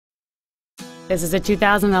This is a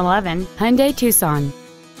 2011 Hyundai Tucson.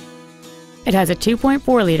 It has a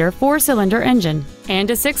 2.4-liter four-cylinder engine and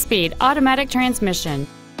a 6-speed automatic transmission.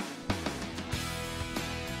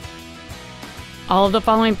 All of the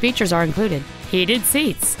following features are included: heated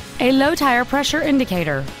seats, a low tire pressure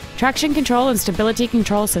indicator, traction control and stability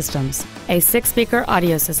control systems, a 6-speaker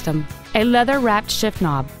audio system, a leather-wrapped shift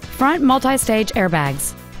knob, front multi-stage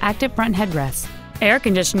airbags, active front headrests, air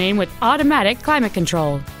conditioning with automatic climate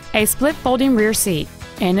control, a split folding rear seat,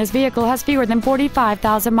 and this vehicle has fewer than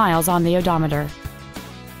 45,000 miles on the odometer.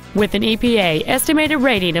 With an EPA estimated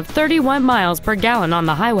rating of 31 miles per gallon on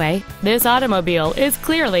the highway, this automobile is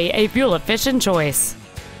clearly a fuel-efficient choice.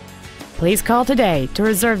 Please call today to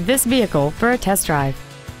reserve this vehicle for a test drive.